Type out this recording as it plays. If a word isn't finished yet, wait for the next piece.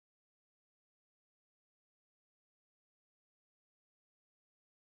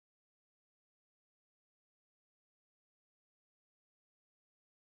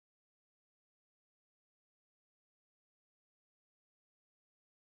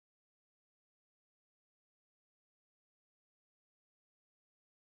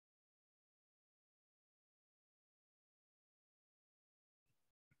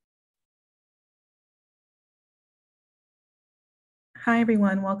Hi,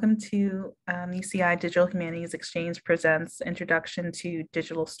 everyone. Welcome to UCI Digital Humanities Exchange presents Introduction to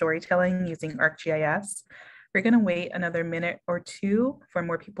Digital Storytelling using ArcGIS. We're going to wait another minute or two for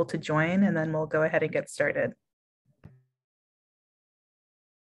more people to join, and then we'll go ahead and get started.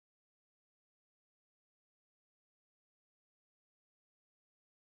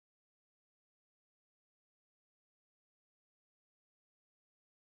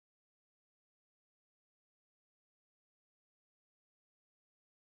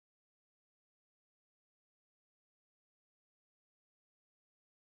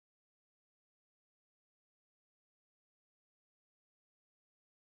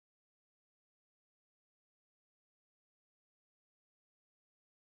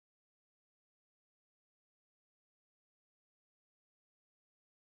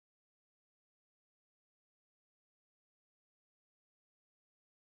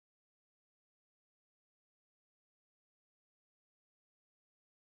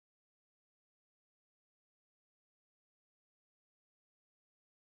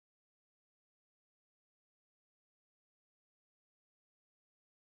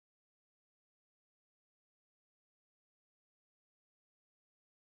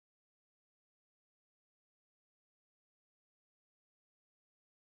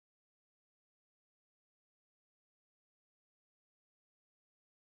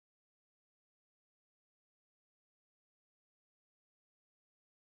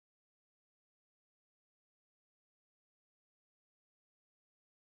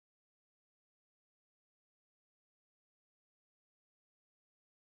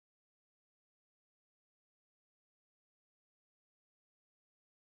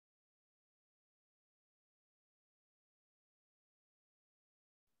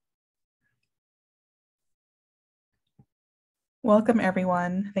 Welcome,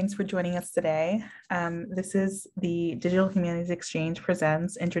 everyone. Thanks for joining us today. This is the Digital Humanities Exchange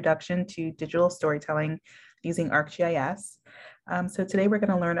presents Introduction to Digital Storytelling using ArcGIS. So today we're going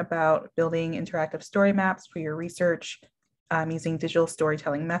to learn about building interactive story maps for your research using digital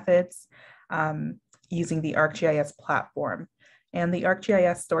storytelling methods using the ArcGIS platform. And the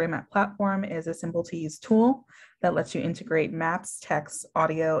ArcGIS Storymap platform is a simple to use tool that lets you integrate maps, text,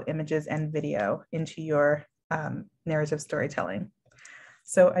 audio, images, and video into your narrative storytelling.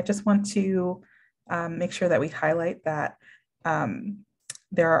 So I just want to make sure that we highlight that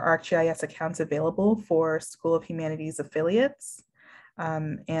there are ArcGIS accounts available for School of Humanities affiliates.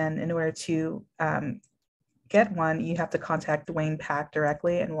 And in order to get one, you have to contact Dwayne Pack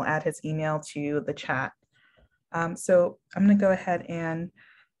directly, and we'll add his email to the chat. So I'm going to go ahead and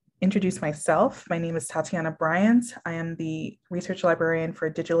introduce myself. My name is Tatiana Bryant. I am the research librarian for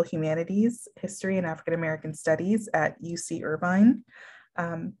Digital Humanities, History, and African American Studies at UC Irvine.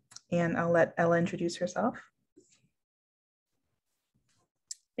 And I'll let Ella introduce herself.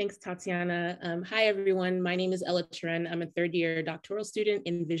 Thanks, Tatiana. Hi, everyone. My name is Ella Turenne. I'm a third-year doctoral student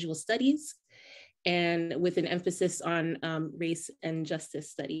in visual studies and with an emphasis on race and justice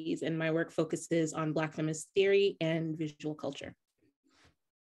studies. And my work focuses on Black feminist theory and visual culture.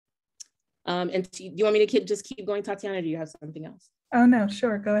 And do you want me to just keep going, Tatiana, or do you have something else? Oh, no,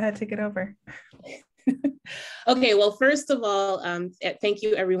 sure. Go ahead, take it over. Okay, well, first of all, thank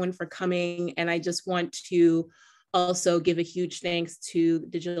you everyone for coming. And I just want to also give a huge thanks to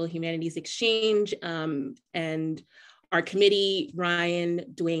Digital Humanities Exchange and our committee,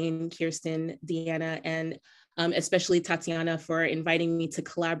 Ryan, Dwayne, Kirsten, Deanna, and especially Tatiana for inviting me to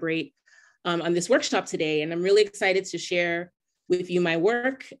collaborate on this workshop today. And I'm really excited to share with you my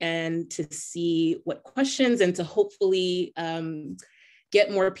work and to see what questions and to hopefully get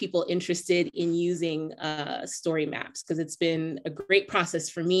more people interested in using story maps, because it's been a great process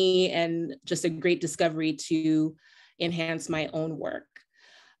for me and just a great discovery to enhance my own work.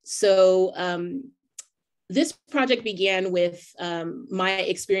 So this project began with my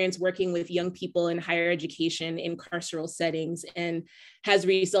experience working with young people in higher education in carceral settings and has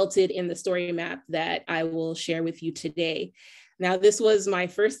resulted in the story map that I will share with you today. Now, this was my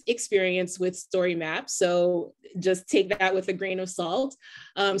first experience with story maps, so just take that with a grain of salt.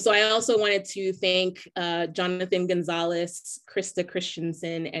 So I also wanted to thank Jonathan Gonzalez, Krista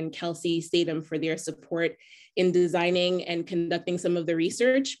Christensen, and Kelsey Statham for their support in designing and conducting some of the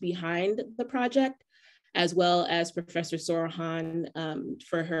research behind the project, as well as Professor Sorohan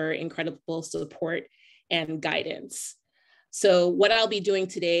for her incredible support and guidance. So what I'll be doing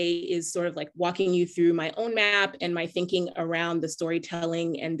today is sort of like walking you through my own map and my thinking around the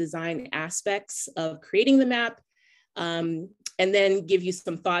storytelling and design aspects of creating the map, and then give you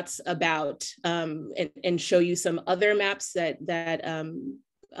some thoughts about and show you some other maps that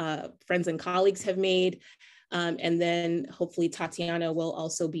friends and colleagues have made, And then hopefully Tatiana will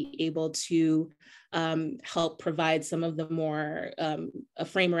also be able to help provide some of the more, a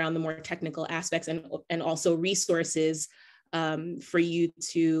frame around the more technical aspects and also resources for you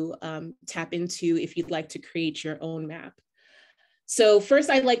to tap into if you'd like to create your own map. So first,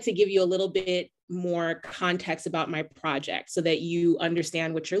 I'd like to give you a little bit more context about my project so that you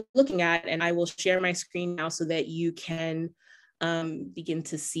understand what you're looking at. And I will share my screen now so that you can begin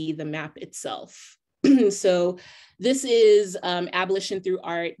to see the map itself. So this is abolition through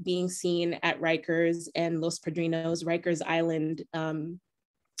art being seen at Rikers and Los Padrinos. Rikers Island and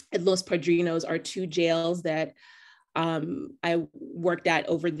Los Padrinos are two jails that I worked at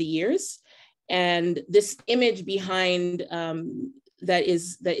over the years. And this image behind that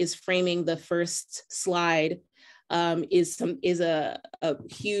is framing the first slide is a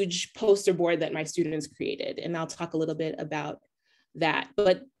huge poster board that my students created. And I'll talk a little bit about that.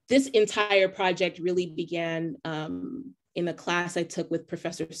 But this entire project really began in a class I took with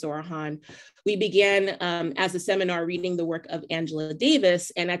Professor Sorahan. We began as a seminar reading the work of Angela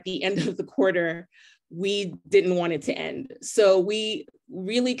Davis, and at the end of the quarter, we didn't want it to end. So we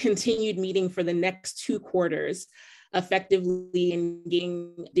really continued meeting for the next 2 quarters, effectively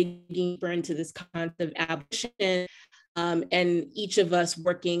digging deeper into this concept of abolition, and each of us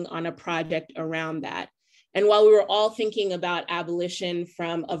working on a project around that. And while we were all thinking about abolition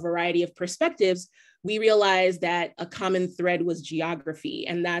from a variety of perspectives, we realized that a common thread was geography.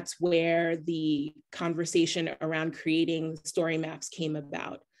 And that's where the conversation around creating story maps came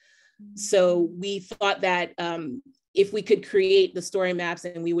about. So we thought that if we could create the story maps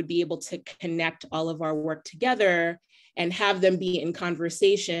and we would be able to connect all of our work together and have them be in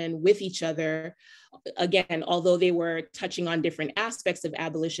conversation with each other, again, although they were touching on different aspects of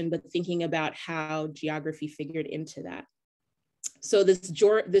abolition, but thinking about how geography figured into that. So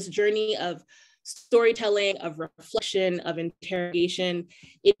this journey of storytelling, of reflection, of interrogation,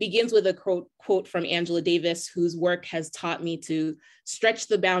 it begins with a quote from Angela Davis, whose work has taught me to stretch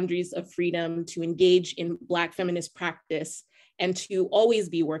the boundaries of freedom, to engage in Black feminist practice, and to always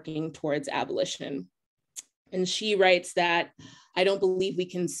be working towards abolition. And she writes that, I don't believe we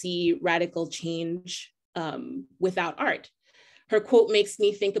can see radical change without art. Her quote makes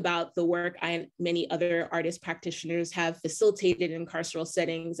me think about the work I and many other artist practitioners have facilitated in carceral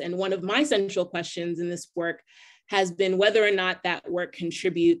settings. And one of my central questions in this work has been whether or not that work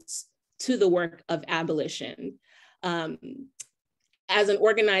contributes to the work of abolition. As an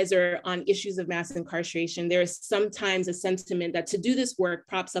organizer on issues of mass incarceration, there is sometimes a sentiment that to do this work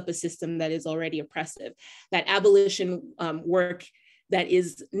props up a system that is already oppressive, that abolition work that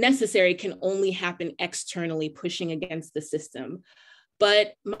is necessary can only happen externally, pushing against the system.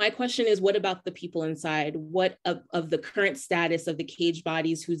 But my question is, what about the people inside? What of the current status of the caged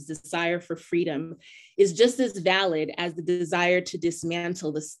bodies whose desire for freedom is just as valid as the desire to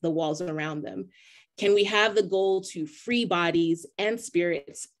dismantle the walls around them? Can we have the goal to free bodies and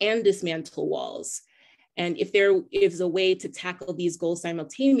spirits and dismantle walls? And if there is a way to tackle these goals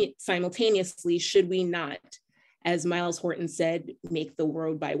simultaneously, should we not, as Miles Horton said, make the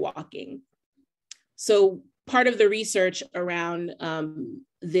road by walking? So part of the research around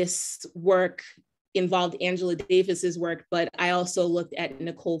this work involved Angela Davis's work, but I also looked at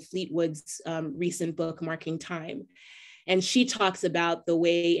Nicole Fleetwood's recent book, Marking Time. And she talks about the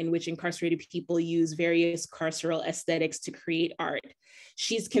way in which incarcerated people use various carceral aesthetics to create art.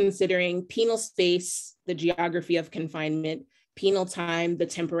 She's considering penal space, the geography of confinement, penal time, the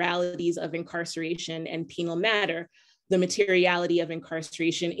temporalities of incarceration, and penal matter, the materiality of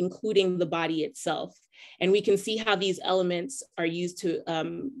incarceration, including the body itself. And we can see how these elements are used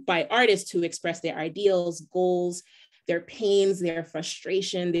by artists to express their ideals, goals, their pains, their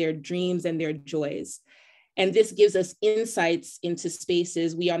frustration, their dreams, and their joys. And this gives us insights into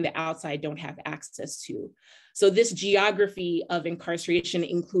spaces we on the outside don't have access to. So this geography of incarceration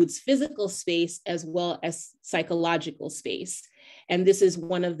includes physical space as well as psychological space. And this is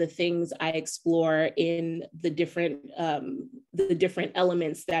one of the things I explore in the different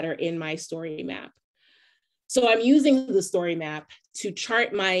elements that are in my story map. So I'm using the story map to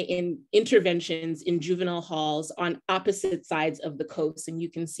chart my interventions in juvenile halls on opposite sides of the coast. And you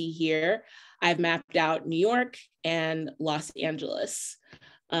can see here, I've mapped out New York and Los Angeles.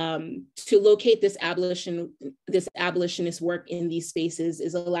 To locate this abolitionist work in these spaces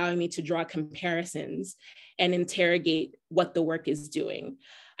is allowing me to draw comparisons and interrogate what the work is doing.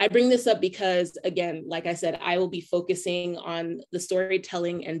 I bring this up because, again, like I said, I will be focusing on the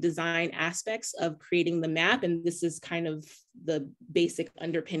storytelling and design aspects of creating the map. And this is kind of the basic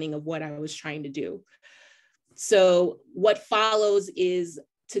underpinning of what I was trying to do. So what follows is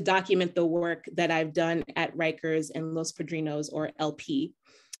to document the work that I've done at Rikers and Los Padrinos, or LP.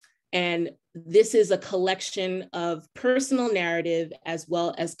 And this is a collection of personal narrative as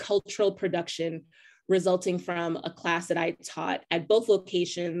well as cultural production resulting from a class that I taught at both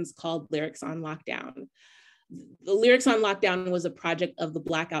locations called Lyrics on Lockdown. The Lyrics on Lockdown was a project of the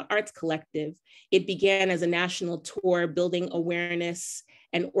Blackout Arts Collective. It began as a national tour building awareness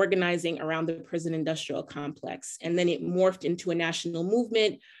and organizing around the prison industrial complex. And then it morphed into a national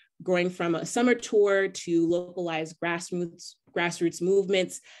movement, growing from a summer tour to localized grassroots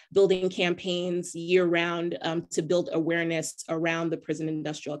movements, building campaigns year-round to build awareness around the prison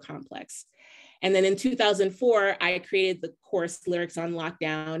industrial complex. And then in 2004, I created the course Lyrics on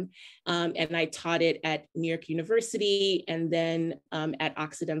Lockdown, and I taught it at New York University and then at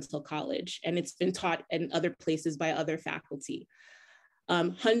Occidental College. And it's been taught in other places by other faculty.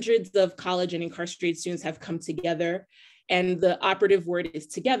 Hundreds of college and incarcerated students have come together, and the operative word is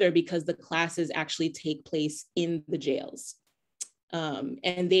together because the classes actually take place in the jails.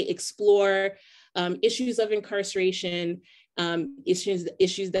 And they explore issues of incarceration, issues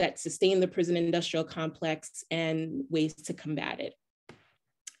that sustain the prison industrial complex, and ways to combat it.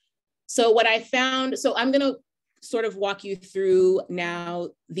 So what I found, so I'm gonna sort of walk you through now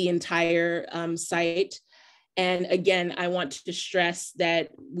the entire site. And again, I want to stress that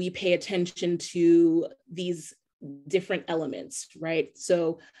we pay attention to these different elements, right?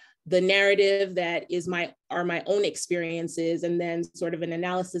 So the narrative that are my own experiences, and then sort of an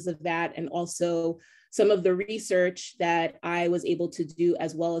analysis of that, and also some of the research that I was able to do,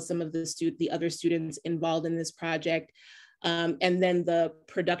 as well as some of the other students involved in this project, and then the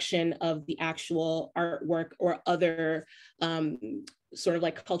production of the actual artwork or other sort of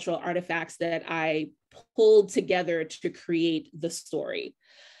like cultural artifacts that I pulled together to create the story.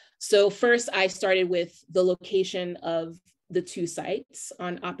 So first, I started with the location of the two sites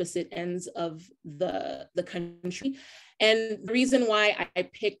on opposite ends of the country. And the reason why I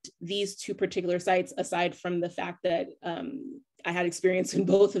picked these two particular sites, aside from the fact that I had experience in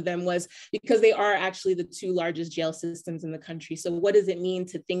both of them, was because they are actually the two largest jail systems in the country. So what does it mean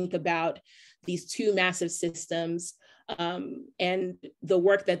to think about these two massive systems and the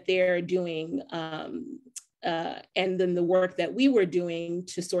work that they're doing, and then the work that we were doing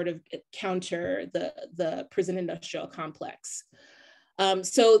to sort of counter the prison industrial complex.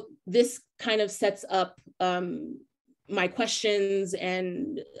 So this kind of sets up my questions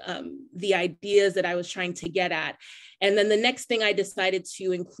and the ideas that I was trying to get at. And then the next thing I decided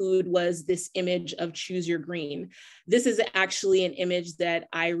to include was this image of Choose Your Green. This is actually an image that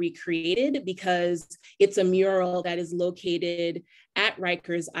I recreated because it's a mural that is located at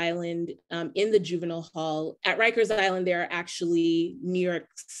Rikers Island in the juvenile hall. At Rikers Island, there are actually New York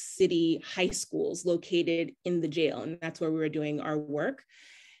City high schools located in the jail, and that's where we were doing our work.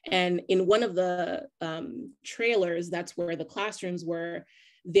 And in one of the trailers, that's where the classrooms were,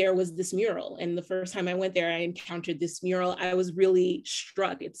 there was this mural. And the first time I went there, I encountered this mural. I was really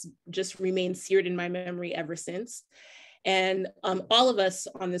struck. It's just remained seared in my memory ever since. And all of us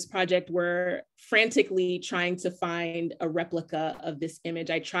on this project were frantically trying to find a replica of this image.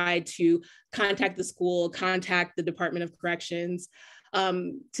 I tried to contact the school, contact the Department of Corrections,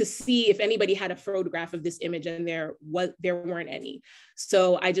 to see if anybody had a photograph of this image, and there weren't any.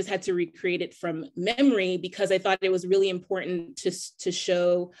 So I just had to recreate it from memory because I thought it was really important to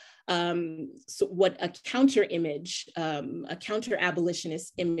show what a counter image, a counter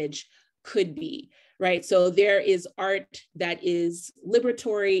abolitionist image could be, right? So there is art that is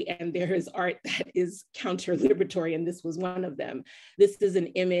liberatory and there is art that is counter liberatory, and this was one of them. This is an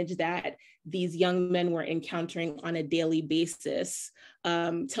image that these young men were encountering on a daily basis,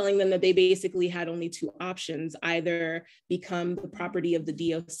 telling them that they basically had only two options: either become the property of the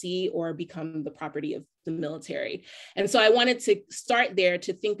DOC or become the property of the military. And so I wanted to start there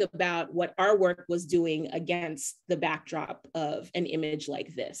to think about what our work was doing against the backdrop of an image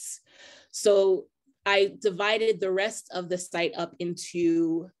like this. So I divided the rest of the site up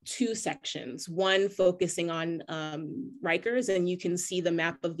into two sections, one focusing on Rikers, and you can see the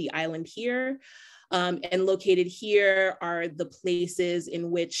map of the island here. And located here are the places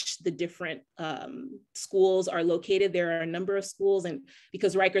in which the different schools are located. There are a number of schools, and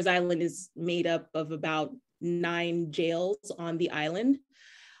because Rikers Island is made up of about 9 jails on the island.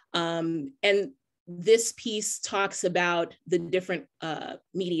 And this piece talks about the different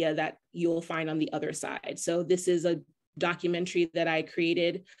media that you'll find on the other side. So this is a documentary that I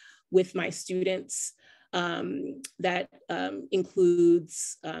created with my students that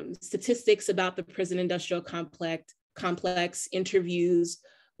includes statistics about the prison industrial complex, interviews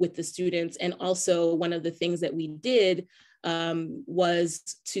with the students. And also one of the things that we did was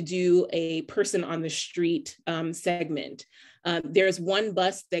to do a person on the street segment. There's one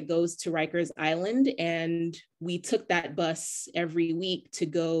bus that goes to Rikers Island, and we took that bus every week to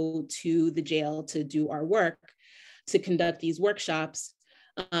go to the jail to do our work, to conduct these workshops.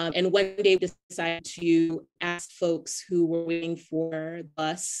 And one day we decided to ask folks who were waiting for the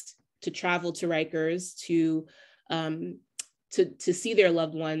bus to travel to Rikers to see their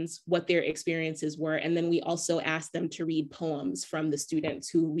loved ones, what their experiences were. And then we also asked them to read poems from the students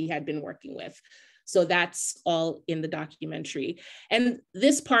who we had been working with. So that's all in the documentary. And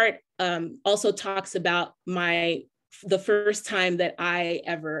this part also talks about the first time that I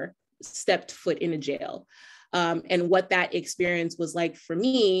ever stepped foot in a jail, and what that experience was like for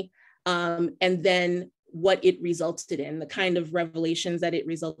me, and then what it resulted in, the kind of revelations that it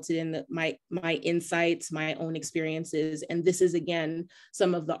resulted in, my insights, my own experiences. And this is, again,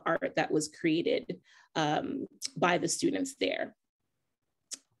 some of the art that was created by the students there.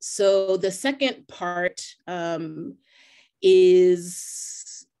 So the second part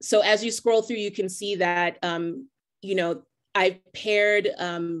is, so as you scroll through, you can see that, I've paired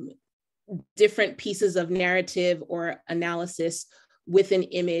different pieces of narrative or analysis with an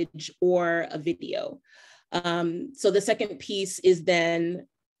image or a video. So the second piece is then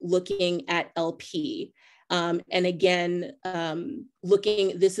looking at LP. And again,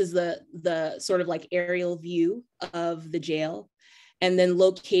 this is the sort of like aerial view of the jail, and then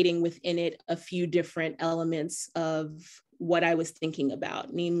locating within it a few different elements of what I was thinking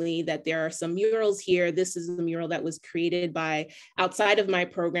about, namely that there are some murals here. This is a mural that was created outside of my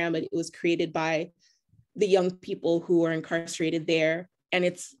program, but it was created by the young people who are incarcerated there. And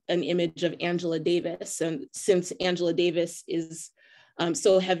it's an image of Angela Davis. And since Angela Davis is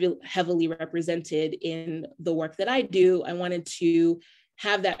so heavily represented in the work that I do, I wanted to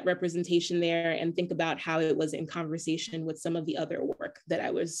have that representation there and think about how it was in conversation with some of the other work that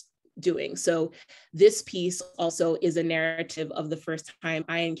I was doing. So this piece also is a narrative of the first time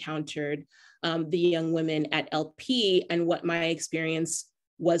I encountered the young women at LP and what my experience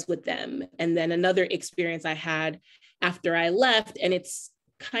was with them. And then another experience I had after I left, and it's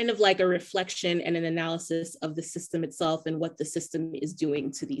kind of like a reflection and an analysis of the system itself and what the system is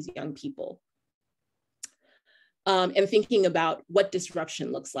doing to these young people. And thinking about what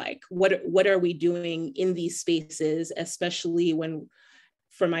disruption looks like. What are we doing in these spaces, especially when,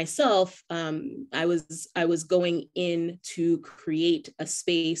 for myself, I was going in to create a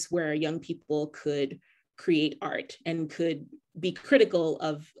space where young people could create art and could be critical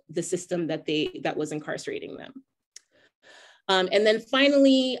of the system that was incarcerating them. And then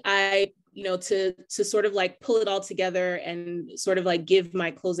finally, to sort of like pull it all together and sort of like give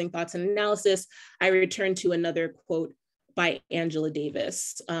my closing thoughts and analysis, I returned to another quote by Angela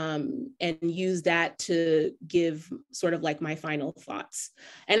Davis and use that to give sort of like my final thoughts.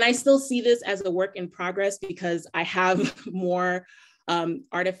 And I still see this as a work in progress because I have more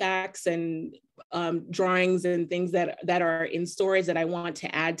artifacts and drawings and things that are in storage that I want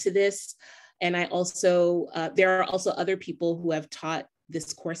to add to this. And I also, there are also other people who have taught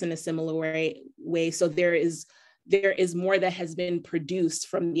this course in a similar way. So there is more that has been produced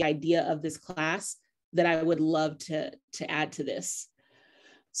from the idea of this class that I would love to add to this.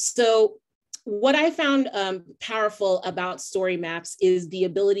 So what I found powerful about story maps is the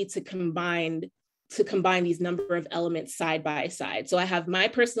ability to combine these number of elements side by side. So I have my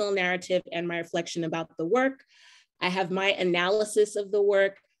personal narrative and my reflection about the work. I have my analysis of the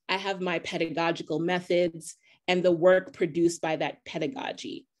work. I have my pedagogical methods and the work produced by that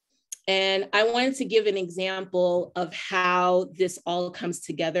pedagogy. And I wanted to give an example of how this all comes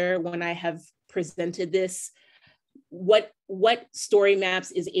together when I have presented this, what Story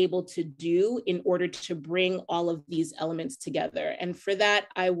Maps is able to do in order to bring all of these elements together. And for that,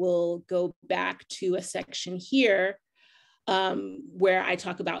 I will go back to a section here where I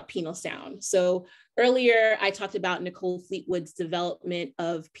talk about penal sound. So earlier, I talked about Nicole Fleetwood's development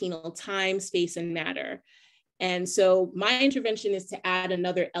of penal time, space, and matter. And so my intervention is to add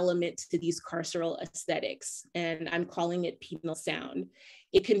another element to these carceral aesthetics, and I'm calling it penal sound.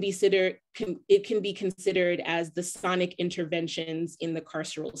 It can be considered as the sonic interventions in the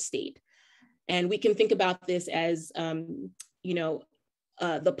carceral state. And we can think about this as,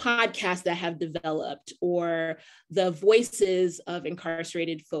 the podcasts that have developed, or the voices of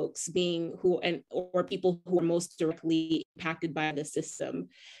incarcerated folks or people who are most directly impacted by the system.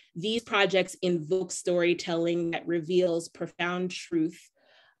 These projects invoke storytelling that reveals profound truth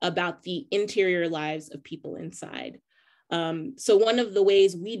about the interior lives of people inside. So one of the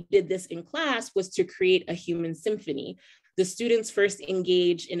ways we did this in class was to create a human symphony. the students first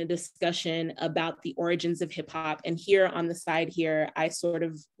engage in a discussion about the origins of hip hop. And here on the side here, I sort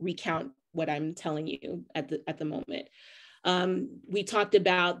of recount what I'm telling you at the moment. We talked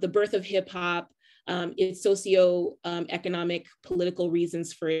about the birth of hip hop, its socio-economic political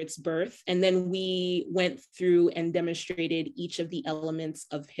reasons for its birth. And then we went through and demonstrated each of the elements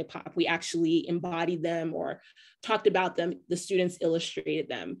of hip hop. We actually embodied them or talked about them. The students illustrated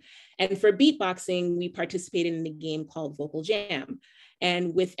them. And for beatboxing, we participated in a game called Vocal Jam.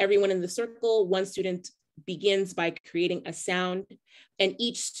 And with everyone in the circle, one student begins by creating a sound, and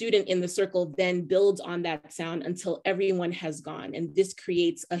each student in the circle then builds on that sound until everyone has gone. And this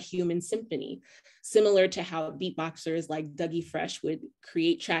creates a human symphony, similar to how beatboxers like Dougie Fresh would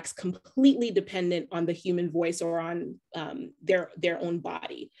create tracks completely dependent on the human voice or on their own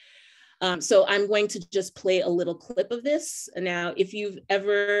body. So I'm going to just play a little clip of this. Now, if you've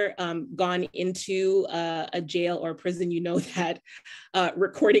ever gone into a jail or a prison, you know that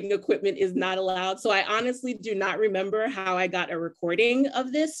recording equipment is not allowed. So I honestly do not remember how I got a recording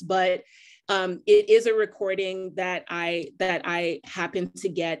of this, but it is a recording that I happened to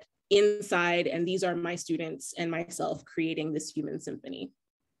get inside, and these are my students and myself creating this human symphony.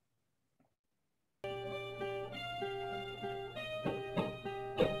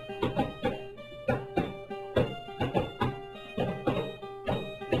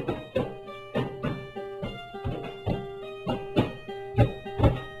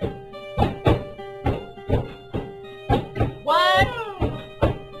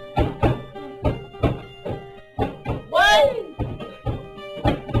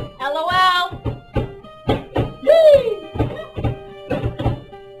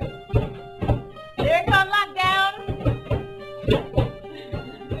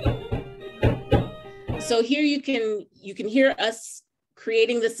 So here you can hear us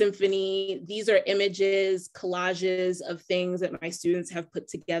creating the symphony. These are images, collages of things that my students have put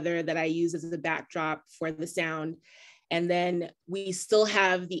together that I use as a backdrop for the sound. And then we still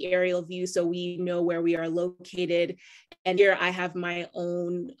have the aerial view so we know where we are located. And here I have my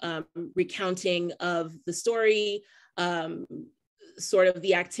own recounting of the story, sort of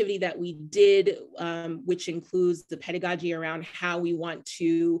the activity that we did, which includes the pedagogy around how we want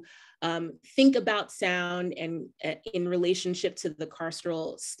to think about sound and in relationship to the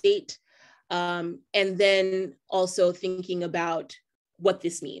carceral state. And then also thinking about what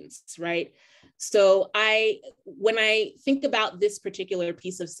this means, right? So when I think about this particular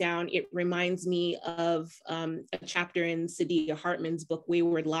piece of sound, it reminds me of a chapter in Saidiya Hartman's book,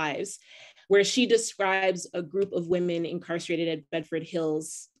 Wayward Lives, where she describes a group of women incarcerated at Bedford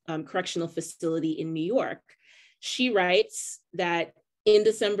Hills Correctional Facility in New York. She writes that in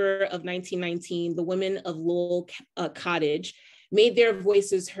December of 1919, the women of Lowell Cottage made their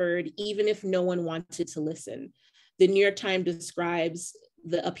voices heard even if no one wanted to listen. The New York Times describes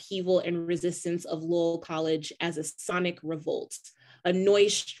the upheaval and resistance of Lowell College as a sonic revolt, a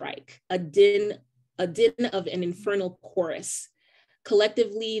noise strike, a din of an infernal chorus.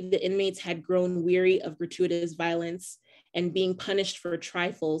 Collectively, the inmates had grown weary of gratuitous violence and being punished for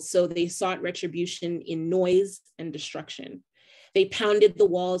trifles, so they sought retribution in noise and destruction. They pounded the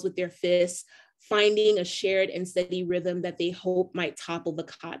walls with their fists, finding a shared and steady rhythm that they hope might topple the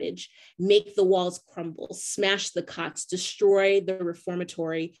cottage, make the walls crumble, smash the cots, destroy the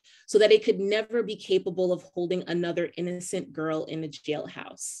reformatory, so that it could never be capable of holding another innocent girl in a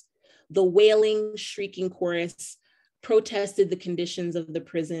jailhouse. The wailing, shrieking chorus protested the conditions of the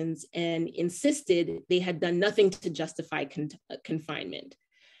prisons and insisted they had done nothing to justify confinement.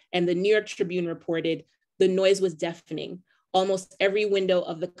 And the New York Tribune reported, the noise was deafening. Almost every window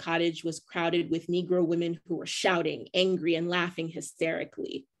of the cottage was crowded with Negro women who were shouting, angry, and laughing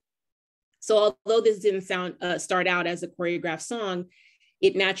hysterically. So although this didn't start out as a choreographed song,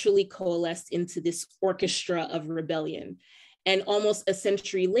 it naturally coalesced into this orchestra of rebellion. And almost a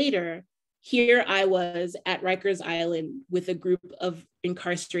century later, here I was at Rikers Island with a group of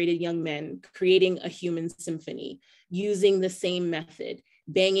incarcerated young men creating a human symphony using the same method,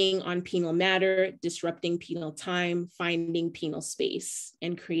 banging on penal matter, disrupting penal time, finding penal space,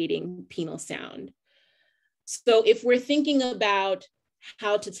 and creating penal sound. So if we're thinking about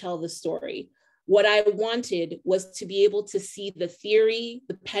how to tell the story, what I wanted was to be able to see the theory,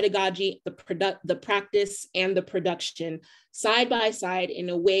 the pedagogy, the practice, and the production side by side in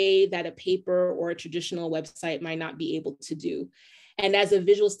a way that a paper or a traditional website might not be able to do. And as a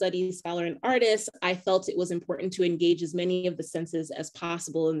visual studies scholar and artist, I felt it was important to engage as many of the senses as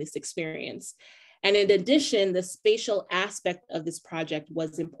possible in this experience. And in addition, the spatial aspect of this project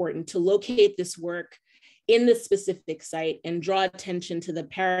was important to locate this work in this specific site and draw attention to the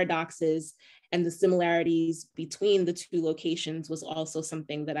paradoxes and the similarities between the two locations was also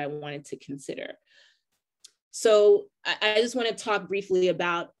something that I wanted to consider. So I just want to talk briefly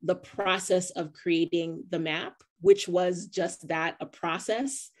about the process of creating the map, which was just that, a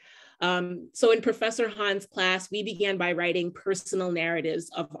process. So in Professor Han's class, we began by writing personal narratives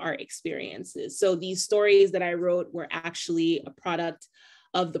of our experiences. So these stories that I wrote were actually a product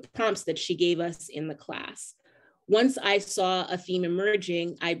of the prompts that she gave us in the class. Once I saw a theme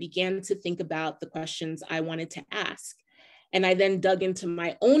emerging, I began to think about the questions I wanted to ask. And I then dug into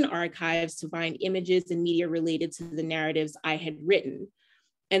my own archives to find images and media related to the narratives I had written.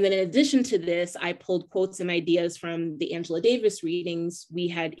 And then in addition to this, I pulled quotes and ideas from the Angela Davis readings we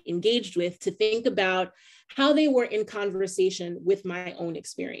had engaged with to think about how they were in conversation with my own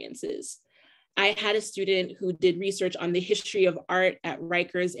experiences. I had a student who did research on the history of art at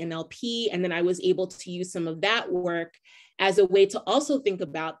Rikers and LP, and then I was able to use some of that work as a way to also think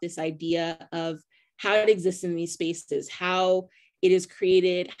about this idea of how it exists in these spaces, how it is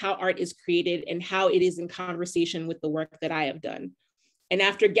created, how art is created, and how it is in conversation with the work that I have done. And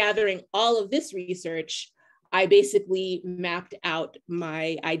after gathering all of this research, I basically mapped out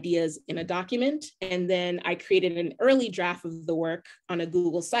my ideas in a document, and then I created an early draft of the work on a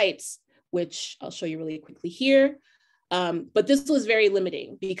Google Sites, which I'll show you really quickly here. But this was very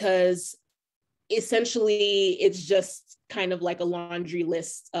limiting because essentially it's just kind of like a laundry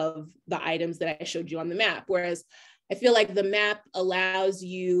list of the items that I showed you on the map. Whereas I feel like the map allows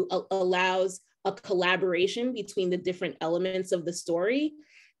a collaboration between the different elements of the story.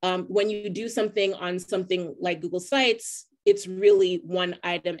 When you do something on something like Google Sites, it's really one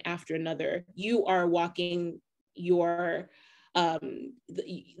item after another. You are walking your,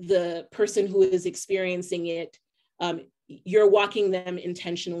 the person who is experiencing it, you're walking them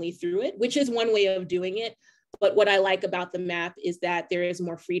intentionally through it, which is one way of doing it. But what I like about the map is that there is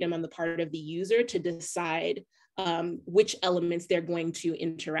more freedom on the part of the user to decide which elements they're going to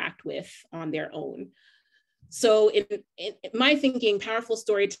interact with on their own. So in my thinking, powerful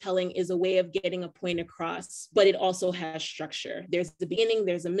storytelling is a way of getting a point across, but it also has structure. There's the beginning,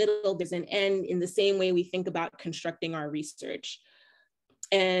 there's a middle, there's an end, in the same way we think about constructing our research.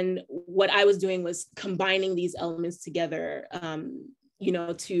 And what I was doing was combining these elements together,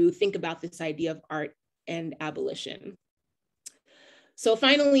 to think about this idea of art and abolition. So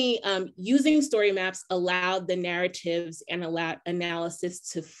finally, using story maps allowed the narratives and analysis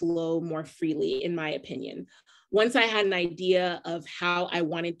to flow more freely, in my opinion. Once I had an idea of how I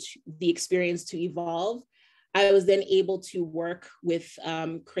wanted the experience to evolve, I was then able to work with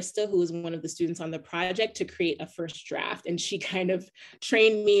Krista, who was one of the students on the project, to create a first draft. And she kind of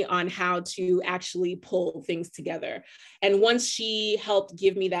trained me on how to actually pull things together. And once she helped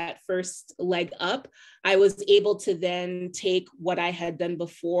give me that first leg up, I was able to then take what I had done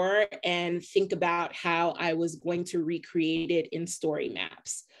before and think about how I was going to recreate it in story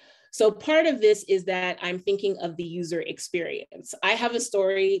maps. So part of this is that I'm thinking of the user experience. I have a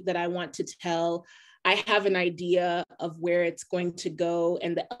story that I want to tell. I have an idea of where it's going to go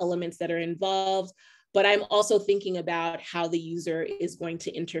and the elements that are involved, but I'm also thinking about how the user is going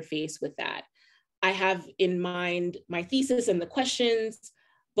to interface with that. I have in mind my thesis and the questions,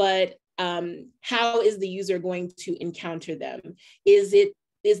 but how is the user going to encounter them? Is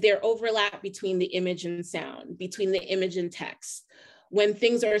there overlap between the image and sound, between the image and text? When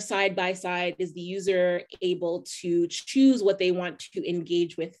things are side by side, is the user able to choose what they want to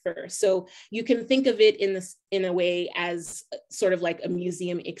engage with first? So you can think of it in a way as sort of like a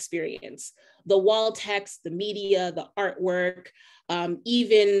museum experience. The wall text, the media, the artwork,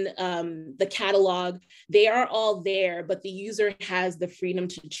 even the catalog, they are all there, but the user has the freedom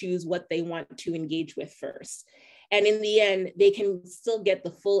to choose what they want to engage with first. And in the end, they can still get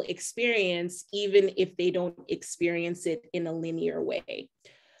the full experience, even if they don't experience it in a linear way.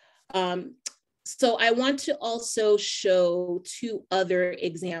 So I want to also show two other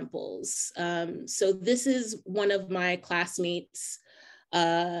examples. So this is one of my classmates,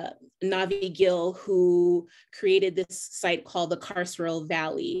 Navi Gill, who created this site called the Carceral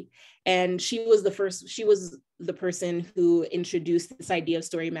Valley. And she was the person who introduced this idea of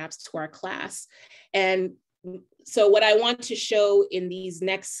story maps to our class. And so what I want to show in these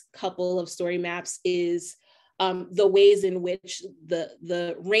next couple of story maps is the ways in which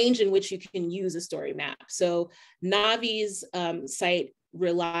the range in which you can use a story map. So Navi's site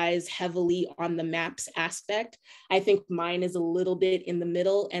relies heavily on the maps aspect. I think mine is a little bit in the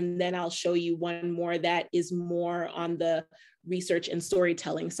middle, and then I'll show you one more that is more on the research and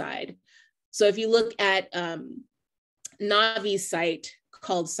storytelling side. So if you look at Navi's site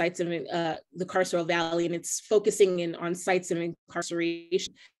called Sites of the Carceral Valley, and it's focusing in on sites of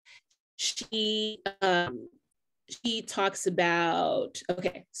incarceration. She talks about,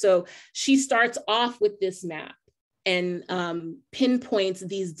 okay, so she starts off with this map and pinpoints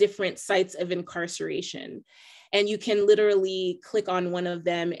these different sites of incarceration. And you can literally click on one of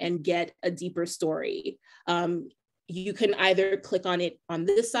them and get a deeper story. You can either click on it on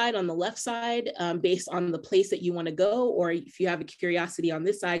this side, on the left side, based on the place that you want to go, or if you have a curiosity on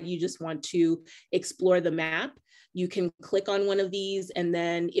this side, you just want to explore the map, you can click on one of these and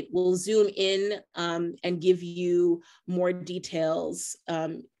then it will zoom in and give you more details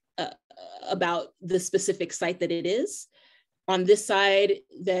about the specific site that it is. On this side,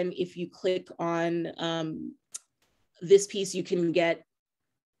 then if you click on this piece, you can get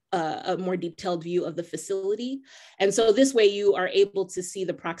a more detailed view of the facility. And so this way you are able to see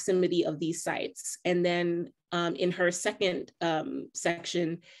the proximity of these sites. And then in her second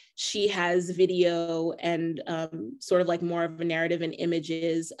section, she has video and sort of like more of a narrative and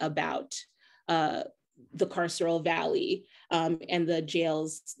images about the Carceral Valley and the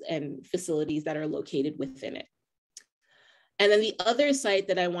jails and facilities that are located within it. And then the other site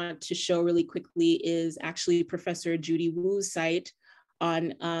that I want to show really quickly is actually Professor Judy Wu's site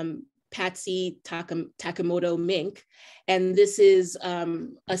on Patsy Takemoto Mink. And this is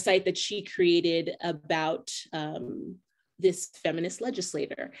a site that she created about this feminist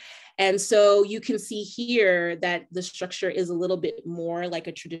legislator. And so you can see here that the structure is a little bit more like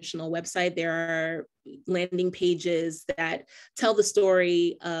a traditional website. There are landing pages that tell the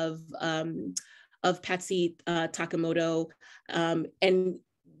story of Patsy Takemoto and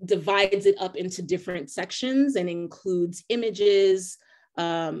divides it up into different sections and includes images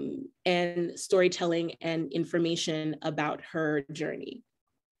and storytelling and information about her journey.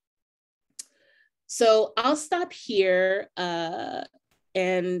 So I'll stop here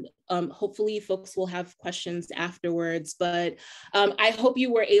and hopefully folks will have questions afterwards, but I hope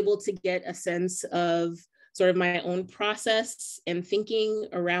you were able to get a sense of sort of my own process and thinking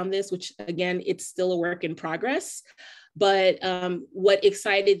around this, which again, it's still a work in progress. But what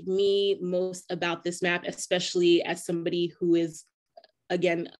excited me most about this map, especially as somebody who is,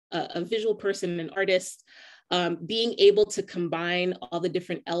 again, a visual person, an artist, being able to combine all the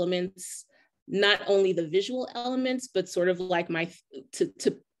different elements, not only the visual elements, but sort of like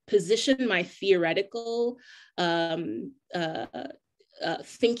to position my theoretical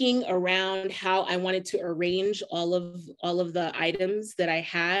thinking around how I wanted to arrange all of the items that I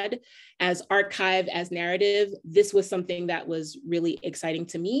had as archive, as narrative. This was something that was really exciting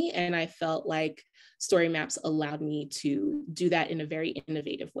to me. And I felt like story maps allowed me to do that in a very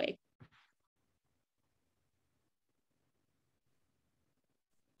innovative way.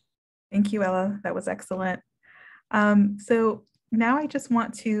 Thank you, Ella. That was excellent. So now I just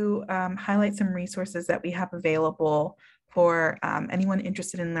want to highlight some resources that we have available for anyone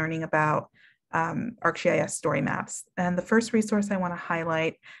interested in learning about ArcGIS story maps. And the first resource I want to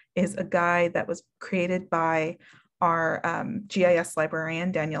highlight is a guide that was created by our GIS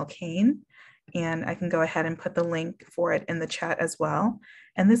librarian, Danielle Kane. And I can go ahead and put the link for it in the chat as well.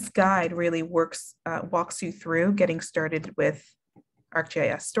 And this guide really walks you through getting started with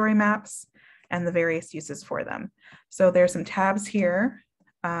ArcGIS story maps and the various uses for them. So there's some tabs here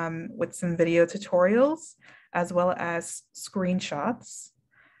with some video tutorials, as well as screenshots,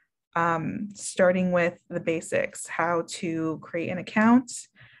 starting with the basics, how to create an account,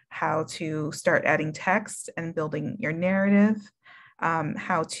 how to start adding text and building your narrative,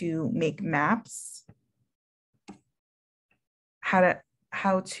 how to make maps,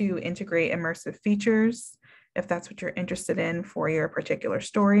 how to integrate immersive features, if that's what you're interested in for your particular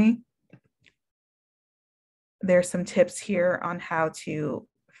story. There's some tips here on how to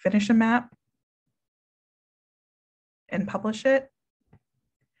finish a map and publish it,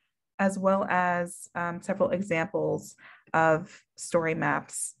 as well as several examples of story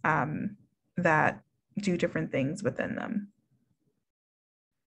maps that do different things within them.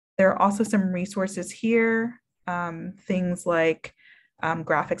 There are also some resources here, things like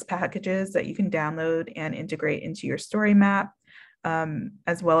graphics packages that you can download and integrate into your story map,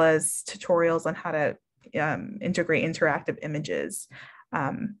 as well as tutorials on how to integrate interactive images,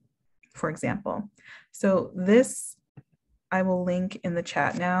 for example. So this I will link in the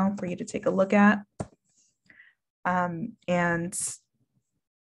chat now for you to take a look at. And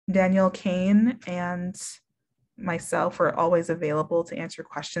Danielle Kane and myself are always available to answer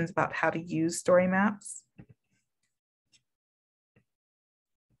questions about how to use story maps.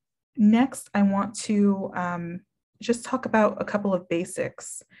 Next, I want to just talk about a couple of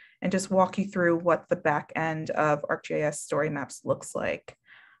basics and just walk you through what the back end of ArcGIS Storymaps looks like.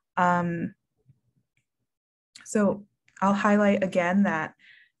 So I'll highlight again that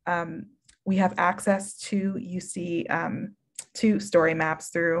we have access to UC to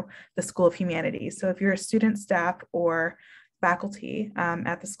Storymaps through the School of Humanities. So if you're a student, staff, or faculty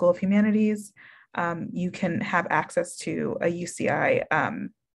at the School of Humanities, you can have access to a UCI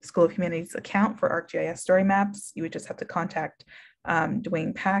School of Humanities account for ArcGIS Storymaps. You would just have to contact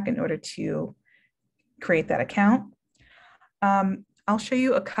Dwayne Pack in order to create that account. I'll show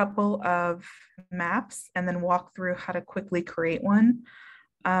you a couple of maps and then walk through how to quickly create one.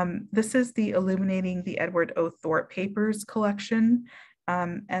 This is the Illuminating the Edward O. Thorpe Papers collection.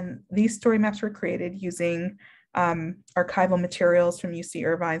 And these story maps were created using archival materials from UC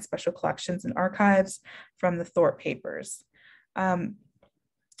Irvine Special Collections and Archives from the Thorpe Papers.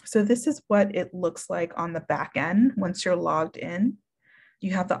 So this is what it looks like on the back end once you're logged in.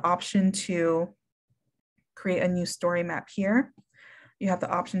 You have the option to create a new story map here. You have the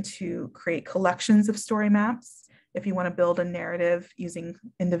option to create collections of story maps if you want to build a narrative using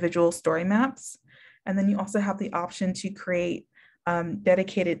individual story maps. And then you also have the option to create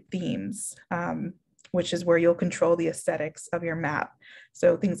dedicated themes, which is where you'll control the aesthetics of your map.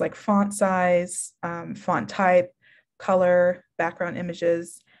 So things like font size, font type, color, background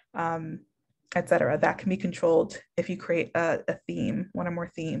images, etc. That can be controlled if you create a theme, one or more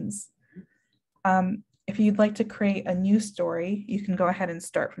themes. If you'd like to create a new story, you can go ahead and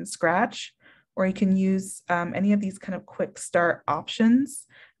start from scratch, or you can use any of these kind of quick start options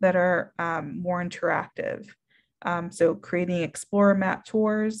that are more interactive. So creating Explorer map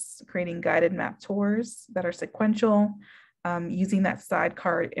tours, creating guided map tours that are sequential, using that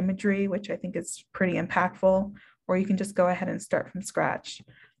sidecar imagery, which I think is pretty impactful, or you can just go ahead and start from scratch.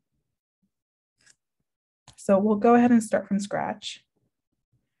 So we'll go ahead and start from scratch.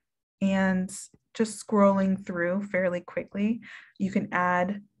 And just scrolling through fairly quickly, you can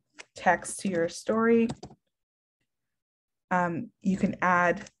add text to your story. You can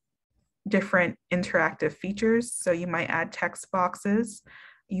add different interactive features. So you might add text boxes.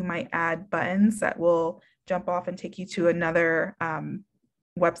 You might add buttons that will jump off and take you to another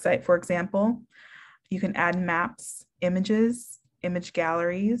website, for example. You can add maps, images, image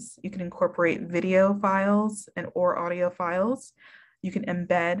galleries. You can incorporate video files or audio files. You can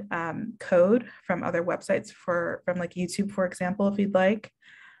embed code from other websites from like YouTube, for example, if you'd like,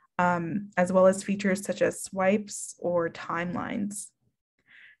 as well as features such as swipes or timelines.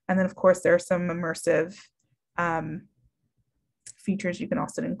 And then of course, there are some immersive features you can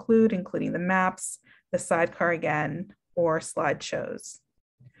also include, including the maps, the sidecar again, or slideshows.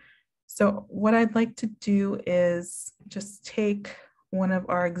 So what I'd like to do is just take one of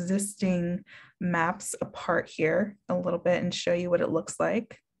our existing maps apart here a little bit and show you what it looks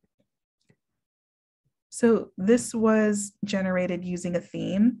like. So this was generated using a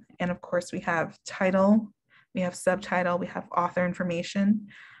theme. And of course we have title, we have subtitle, we have author information.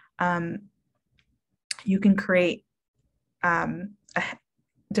 You can create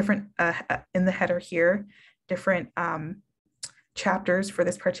different, in the header here, different chapters for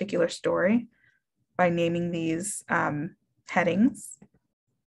this particular story by naming these headings.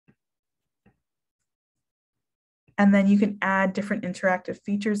 And then you can add different interactive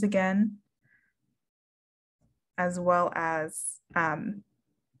features again, as well as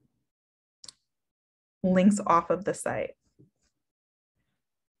links off of the site.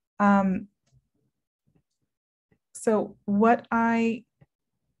 So what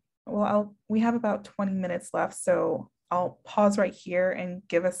we have about 20 minutes left, so I'll pause right here and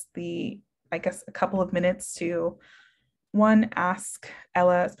give us I guess, a couple of minutes to, one, ask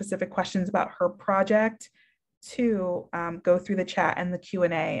Ella specific questions about her project, two, go through the chat and the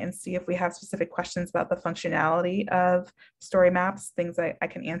Q&A and see if we have specific questions about the functionality of story maps, things I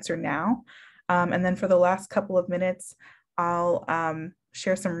can answer now. And then for the last couple of minutes, I'll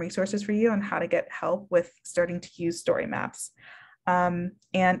share some resources for you on how to get help with starting to use story maps. And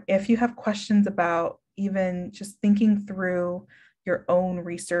if you have questions about even just thinking through your own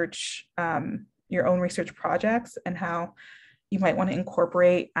research projects and how you might want to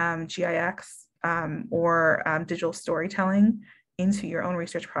incorporate GIX or digital storytelling into your own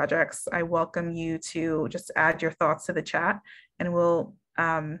research projects, I welcome you to just add your thoughts to the chat, and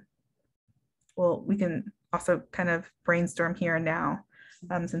we can also kind of brainstorm here and now,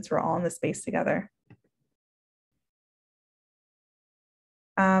 since we're all in this space together.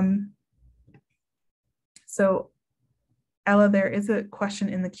 So Ella, there is a question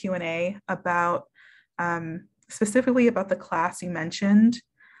in the Q&A about specifically about the class you mentioned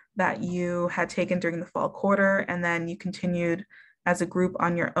that you had taken during the fall quarter, and then you continued as a group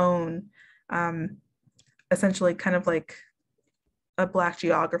on your own, essentially kind of like a Black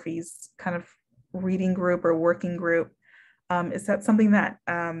geographies kind of reading group or working group. Is that something that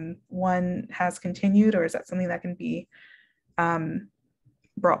one has continued, or is that something that can be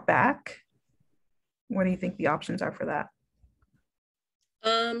brought back? What do you think the options are for that?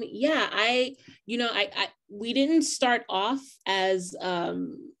 Yeah, we didn't start off as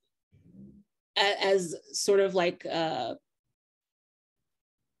sort of like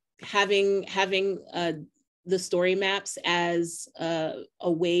having the story maps as a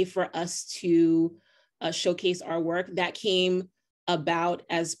way for us to showcase our work. That came about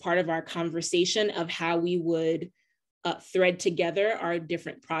as part of our conversation of how we would thread together our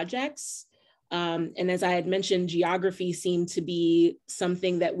different projects. And as I had mentioned, geography seemed to be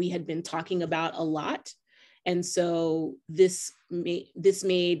something that we had been talking about a lot. And so this made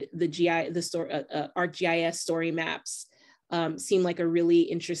the ArcGIS story maps seem like a really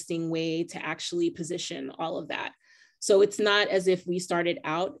interesting way to actually position all of that. So it's not as if we started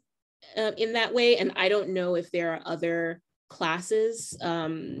out in that way. And I don't know if there are other classes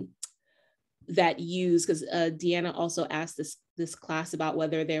that use, because Deanna also asked this class about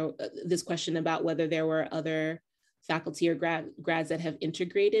whether this question about whether there were other faculty or grads that have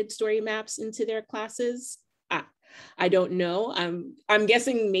integrated story maps into their classes. I don't know. I'm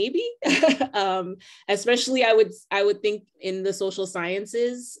guessing maybe, especially I would think in the social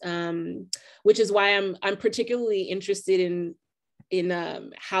sciences, which is why I'm particularly interested in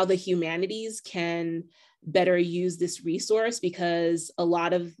how the humanities can better use this resource, because a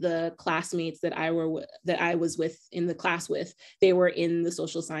lot of the classmates that I was with in the class with, they were in the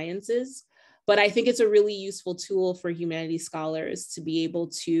social sciences. But I think it's a really useful tool for humanities scholars to be able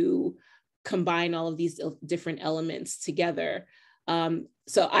to combine all of these different elements together.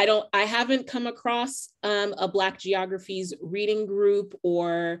 So I haven't come across a Black geographies reading group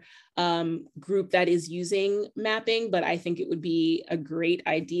or group that is using mapping, but I think it would be a great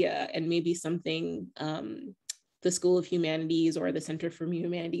idea and maybe something the School of Humanities or the Center for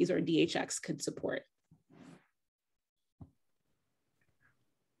Humanities or DHX could support.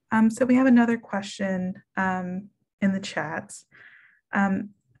 So we have another question in the chat.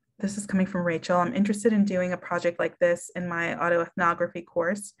 This is coming from Rachel. I'm interested in doing a project like this in my autoethnography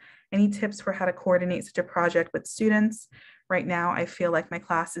course. Any tips for how to coordinate such a project with students? Right now, I feel like my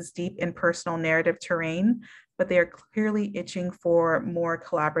class is deep in personal narrative terrain, but they are clearly itching for more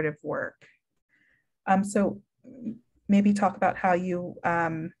collaborative work. So maybe talk about how you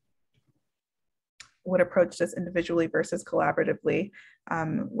would approach this individually versus collaboratively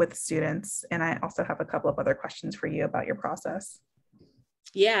with students. And I also have a couple of other questions for you about your process.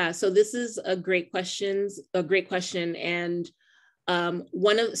 Yeah, so this is a great question. And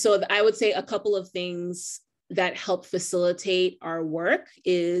so I would say a couple of things that help facilitate our work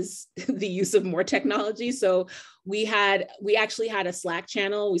is the use of more technology. So we actually had a Slack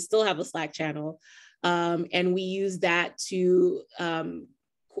channel. We still have a Slack channel. And we use that to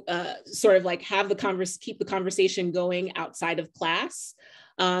sort of like keep the conversation going outside of class.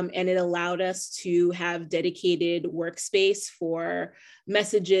 And it allowed us to have dedicated workspace for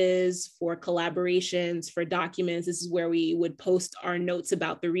messages, for collaborations, for documents. This is where we would post our notes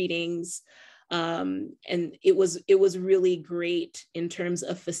about the readings. And it was really great in terms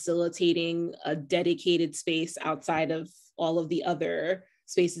of facilitating a dedicated space outside of all of the other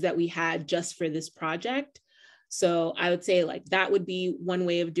spaces that we had just for this project. So I would say like that would be one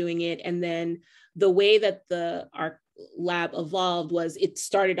way of doing it. And then the way that our lab evolved was it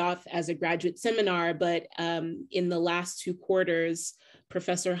started off as a graduate seminar, but in the last 2 quarters,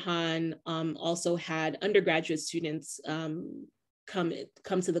 Professor Han also had undergraduate students come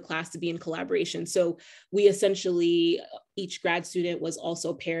to the class to be in collaboration. So we essentially, each grad student was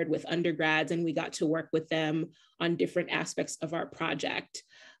also paired with undergrads, and we got to work with them on different aspects of our project.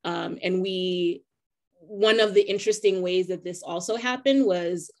 And one of the interesting ways that this also happened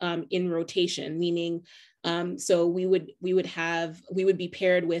was in rotation, meaning so we would be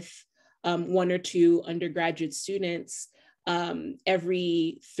paired with 1 or 2 undergraduate students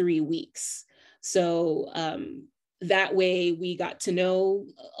every 3 weeks. So that way we got to know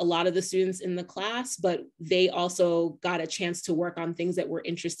a lot of the students in the class, but they also got a chance to work on things that were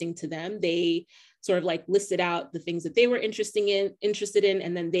interesting to them. They sort of like listed out the things that they were interested in,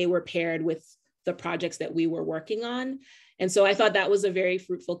 and then they were paired with the projects that we were working on. And so I thought that was a very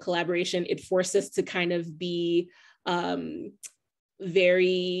fruitful collaboration. It forced us to kind of be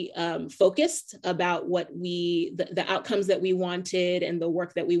very focused about what the outcomes that we wanted and the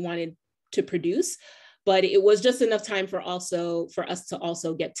work that we wanted to produce. but it was just enough time for us to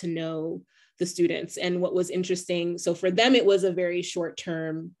also get to know the students. And what was interesting, so for them, it was a very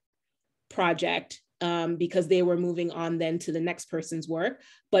short-term project because they were moving on then to the next person's work.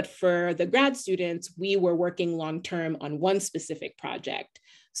 But for the grad students, we were working long-term on one specific project.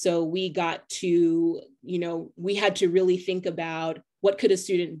 So we got to, we had to really think about what could a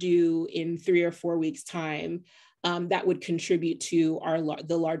student do in 3 or 4 weeks' time that would contribute to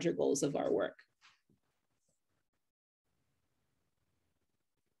the larger goals of our work.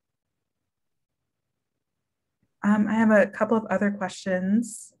 I have a couple of other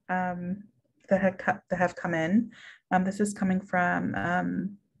questions that have come in. This is coming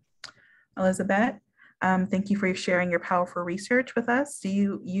from Elizabeth. Thank you for sharing your powerful research with us. Do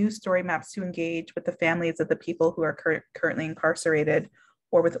you use story maps to engage with the families of the people who are currently incarcerated,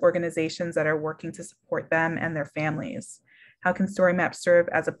 or with organizations that are working to support them and their families? How can story maps serve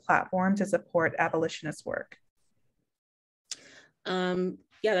as a platform to support abolitionist work?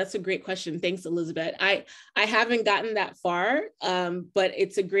 Yeah, that's a great question. Thanks, Elizabeth. I haven't gotten that far, but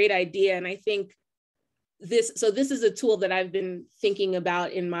it's a great idea. And I think this is a tool that I've been thinking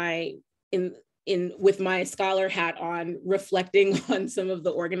about with my scholar hat on, reflecting on some of the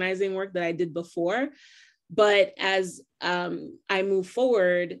organizing work that I did before. But as I move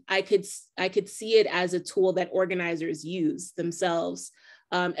forward, I could see it as a tool that organizers use themselves,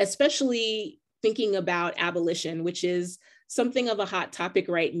 especially thinking about abolition, which is something of a hot topic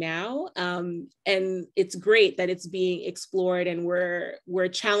right now. And it's great that it's being explored, and we're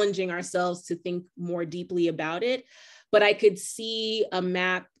challenging ourselves to think more deeply about it. But I could see a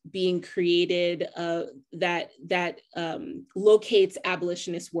map being created that locates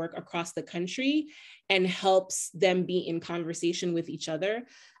abolitionist work across the country and helps them be in conversation with each other.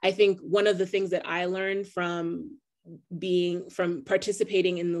 I think one of the things that I learned from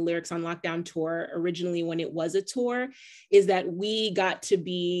participating in the Lyrics on Lockdown tour originally, when it was a tour, is that we got to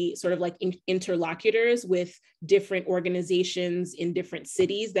be sort of like interlocutors with different organizations in different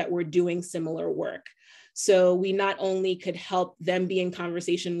cities that were doing similar work. So we not only could help them be in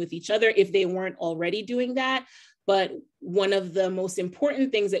conversation with each other if they weren't already doing that, but one of the most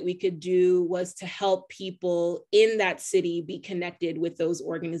important things that we could do was to help people in that city be connected with those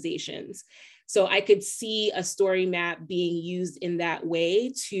organizations. So I could see a story map being used in that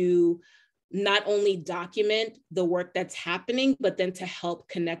way to not only document the work that's happening, but then to help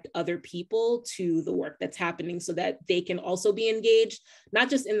connect other people to the work that's happening so that they can also be engaged, not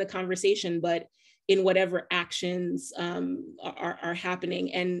just in the conversation, but in whatever actions are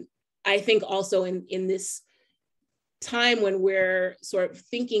happening. And I think also in this time when we're sort of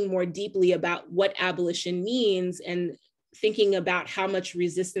thinking more deeply about what abolition means and thinking about how much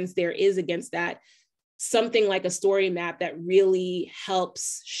resistance there is against that, something like a story map that really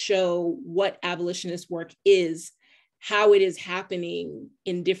helps show what abolitionist work is, how it is happening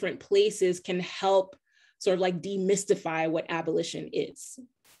in different places, can help sort of like demystify what abolition is.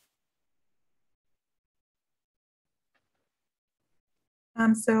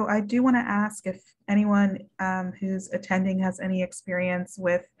 So I do want to ask if anyone who's attending has any experience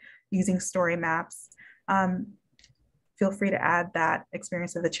with using story maps. Feel free to add that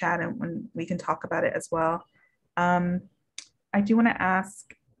experience in the chat, and when we can talk about it as well. I do want to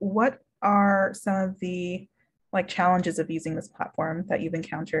ask, what are some of the challenges of using this platform that you've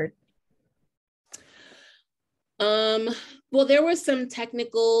encountered? Well, there were some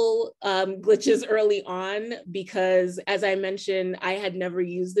technical glitches early on because, as I mentioned, I had never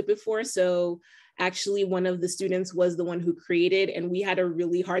used it before. So actually one of the students was the one who created, and we had a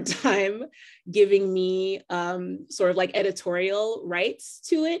really hard time giving me sort of like editorial rights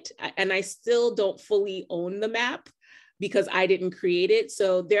to it. And I still don't fully own the map because I didn't create it.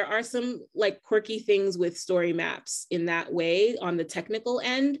 So there are some like quirky things with story maps in that way on the technical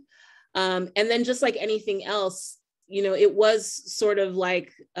end. And then just like anything else, it was sort of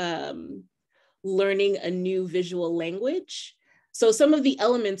like learning a new visual language. So some of the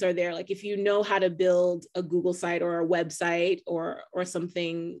elements are there, like if you know how to build a Google site or a website or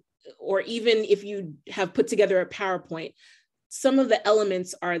something, or even if you have put together a PowerPoint, some of the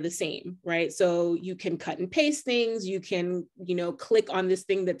elements are the same, right? So you can cut and paste things, you can, click on this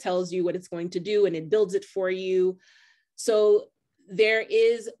thing that tells you what it's going to do and it builds it for you. So there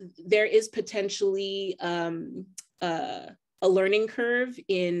is potentially a learning curve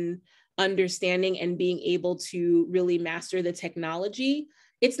in understanding and being able to really master the technology.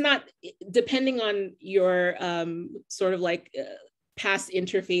 It's not, depending on your sort of like past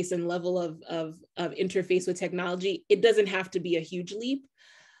interface and level of interface with technology, it doesn't have to be a huge leap.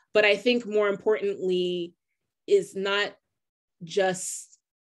 But I think more importantly is not just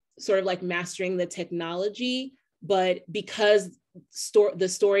sort of like mastering the technology, but because the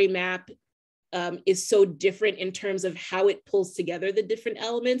story map is so different in terms of how it pulls together the different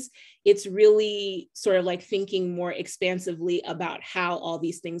elements, it's really sort of like thinking more expansively about how all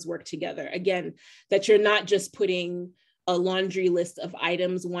these things work together. Again, that you're not just putting a laundry list of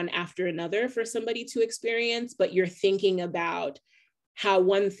items one after another for somebody to experience, but you're thinking about how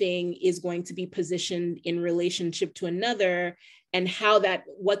one thing is going to be positioned in relationship to another, and how that,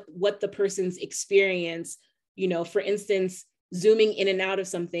 what the person's experience, you know, for instance, zooming in and out of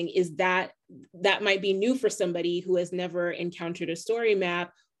something, is that might be new for somebody who has never encountered a story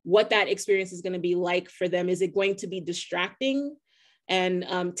map, what that experience is going to be like for them. Is it going to be distracting and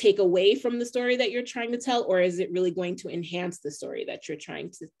take away from the story that you're trying to tell, or is it really going to enhance the story that you're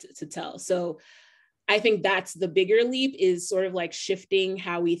trying to tell? So I think that's the bigger leap, is sort of like shifting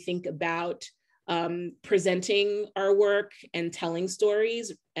how we think about presenting our work and telling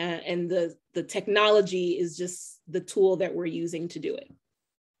stories, and the technology is just the tool that we're using to do it.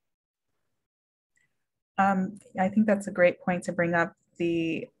 I think that's a great point to bring up,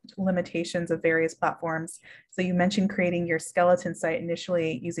 the limitations of various platforms. So you mentioned creating your skeleton site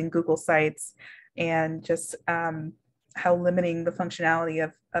initially using Google Sites, and just how limiting the functionality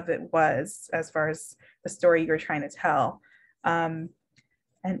of it was as far as the story you're trying to tell. And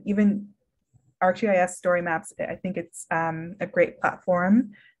even ArcGIS Storymaps, I think it's a great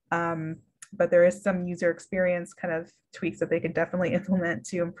platform, but there is some user experience kind of tweaks that they could definitely implement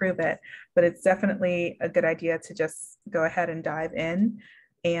to improve it. But it's definitely a good idea to just go ahead and dive in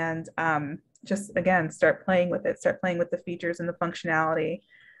and just, again, start playing with it, start playing with the features and the functionality,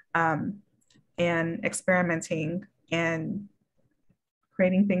 and experimenting and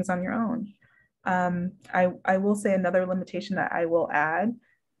creating things on your own. I will say another limitation that I will add,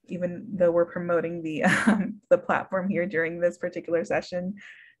 even though we're promoting the platform here during this particular session,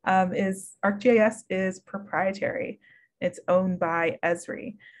 is ArcGIS is proprietary. It's owned by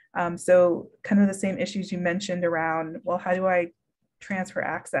Esri. So kind of the same issues you mentioned around, well, how do I transfer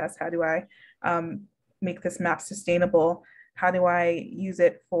access? How do I make this map sustainable? How do I use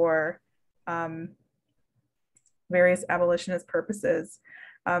it for various abolitionist purposes?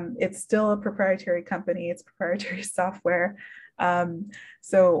 It's still a proprietary company, it's proprietary software.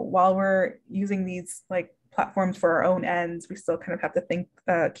 So while we're using these like platforms for our own ends, we still kind of have to think,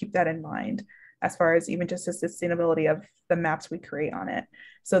 keep that in mind as far as even just the sustainability of the maps we create on it.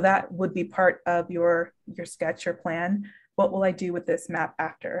 So that would be part of your sketch or plan. What will I do with this map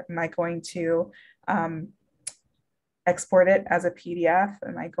after? Am I going to export it as a PDF?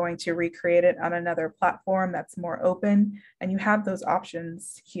 Am I going to recreate it on another platform that's more open? And you have those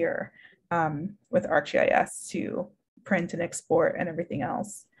options here with ArcGIS to print and export and everything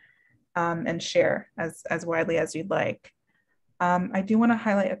else, and share as widely as you'd like. I do want to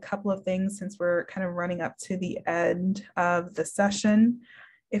highlight a couple of things since we're kind of running up to the end of the session.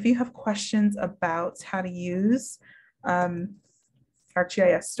 If you have questions about how to use ArcGIS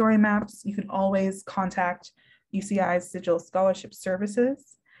Storymaps, you can always contact UCI's Digital Scholarship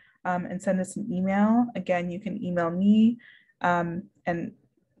Services and send us an email. Again, you can email me, and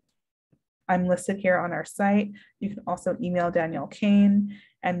I'm listed here on our site. You can also email Danielle Kane,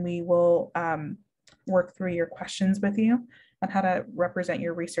 and we will work through your questions with you on how to represent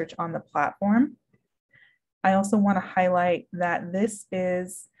your research on the platform. I also want to highlight that this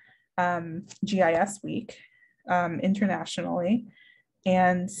is GIS week internationally,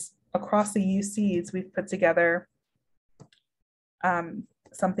 and across the UCs, we've put together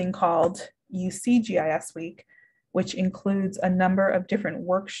something called UC GIS week, which includes a number of different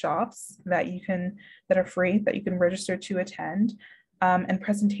workshops that are free, that you can register to attend, and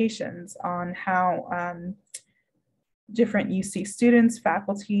presentations on how different UC students,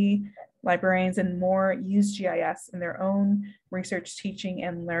 faculty, librarians, and more use GIS in their own research, teaching,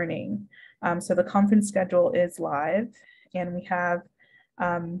 and learning. So the conference schedule is live, and we have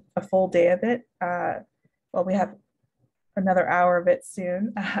a full day of it. Well, we have another hour of it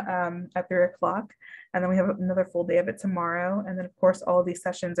soon at 3 o'clock. And then we have another full day of it tomorrow. And then of course, all of these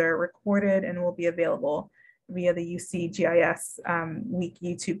sessions are recorded and will be available via the UC GIS Week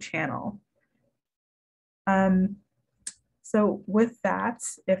YouTube channel. So with that,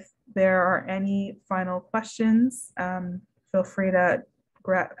 if there are any final questions, feel free to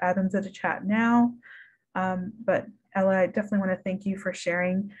add them to the chat now. But Ella, I definitely want to thank you for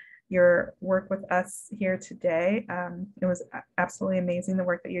sharing your work with us here today. It was absolutely amazing, the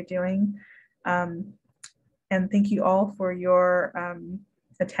work that you're doing. And thank you all for your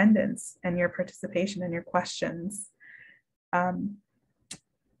attendance and your participation and your questions. Ella,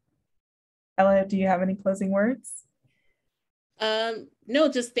 do you have any closing words? No,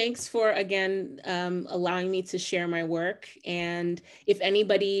 just thanks for, again, allowing me to share my work. And if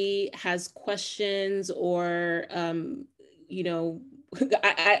anybody has questions or, you know,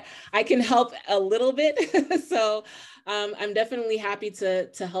 I can help a little bit. So I'm definitely happy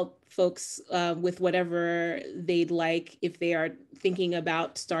to help folks with whatever they'd like if they are thinking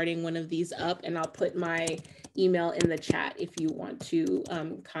about starting one of these up. And I'll put my email in the chat if you want to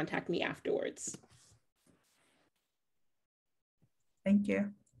contact me afterwards. Thank you.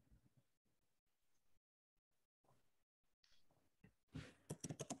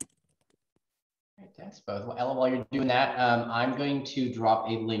 Thanks both. Well, Ella, while you're doing that, I'm going to drop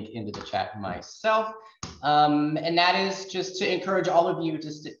a link into the chat myself. And that is just to encourage all of you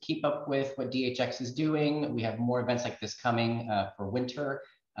just to keep up with what DHX is doing. We have more events like this coming for winter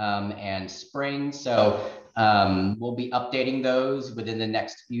and spring. So we'll be updating those within the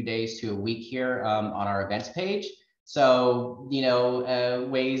next few days to a week here on our events page. So, you know,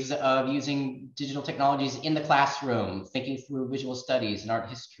 ways of using digital technologies in the classroom, thinking through visual studies and art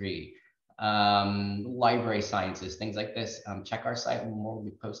history, library sciences, things like this. Check our site, more will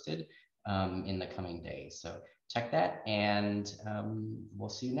be posted in the coming days. So check that, and we'll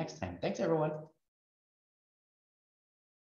see you next time. Thanks, everyone.